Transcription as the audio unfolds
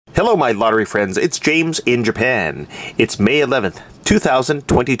Hello my lottery friends, it's James in Japan. It's May 11th,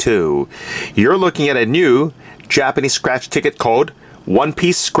 2022. You're looking at a new Japanese scratch ticket called One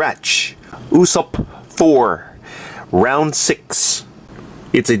Piece Scratch. Usopp 4, Round 6.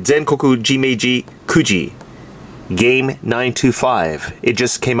 It's a Zenkoku Jimeiji Kuji, Game 925. It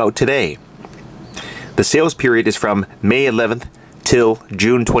just came out today. The sales period is from May 11th till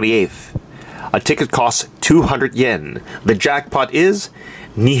June 28th. A ticket costs 200 yen. The jackpot is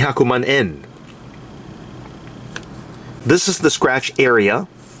 200 man yen. This is the scratch area,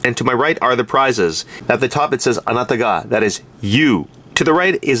 and to my right are the prizes. At the top it says Anata ga, that is you. To the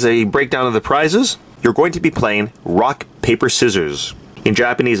right is a breakdown of the prizes. You're going to be playing rock, paper, scissors. In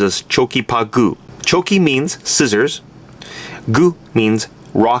Japanese is choki pa gu. Choki means scissors. Gu means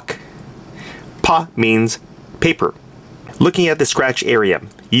rock. Pa means paper. Looking at the scratch area,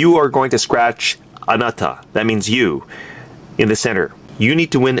 you are going to scratch Anata, that means you, in the center. You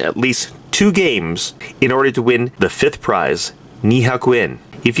need to win at least 2 games in order to win the 5th prize, 200 yen.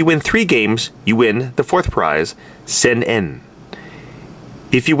 If you win 3 games, you win the 4th prize, 1000 yen.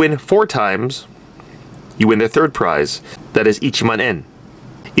 If you win 4 times, you win the 3rd prize, that is 1man yen.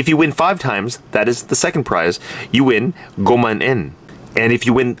 If you win 5 times, that is the 2nd prize, you win 5man yen. And if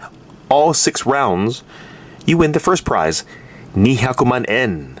you win all 6 rounds, you win the 1st prize, 200 man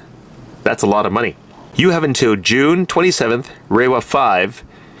yen. That's a lot of money. You have until June 27th, Reiwa 5,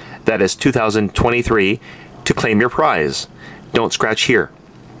 that is 2023, to claim your prize. Don't scratch here.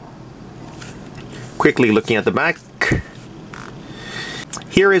 Quickly looking at the back.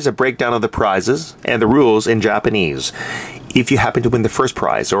 Here is a breakdown of the prizes and the rules in Japanese. If you happen to win the 1st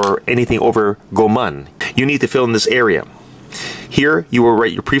prize or anything over 5man, you need to fill in this area. Here, you will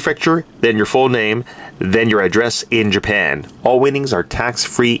write your prefecture, then your full name, then your address in Japan. All winnings are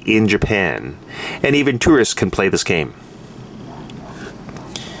tax-free in Japan. And even tourists can play this game.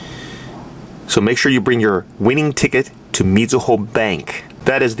 So make sure you bring your winning ticket to Mizuho Bank.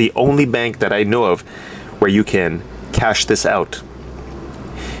 That is the only bank that I know of where you can cash this out.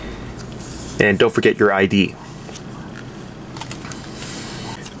 And don't forget your ID.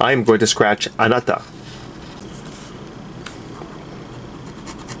 I'm going to scratch Anata.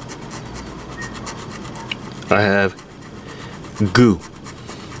 I have Gu,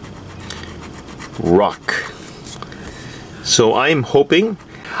 rock. So I'm hoping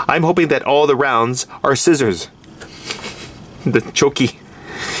that all the rounds are scissors. The choki.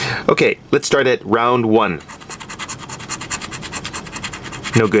 Okay, let's start at round 1.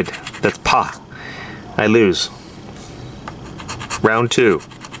 No good. That's pa. I lose. Round 2.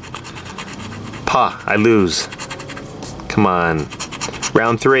 Pa. I lose. Come on.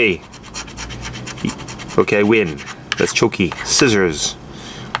 Round 3. Okay, I win. That's choki. Scissors.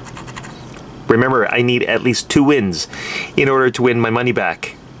 Remember, I need at least 2 wins in order to win my money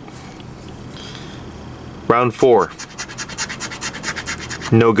back. Round 4.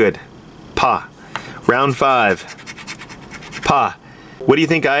 No good. Pa. Round 5. Pa. What do you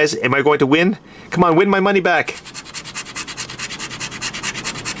think, guys? Am I going to win? Come on, win my money back.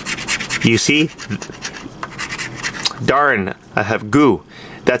 You see? Darn, I have Gu.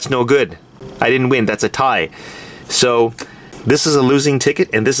 That's no good. I didn't win, that's a tie. So, this is a losing ticket,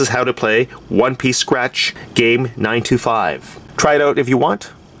 and this is how to play One Piece Scratch Game 925. Try it out if you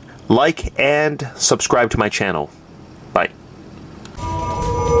want. Like and subscribe to my channel.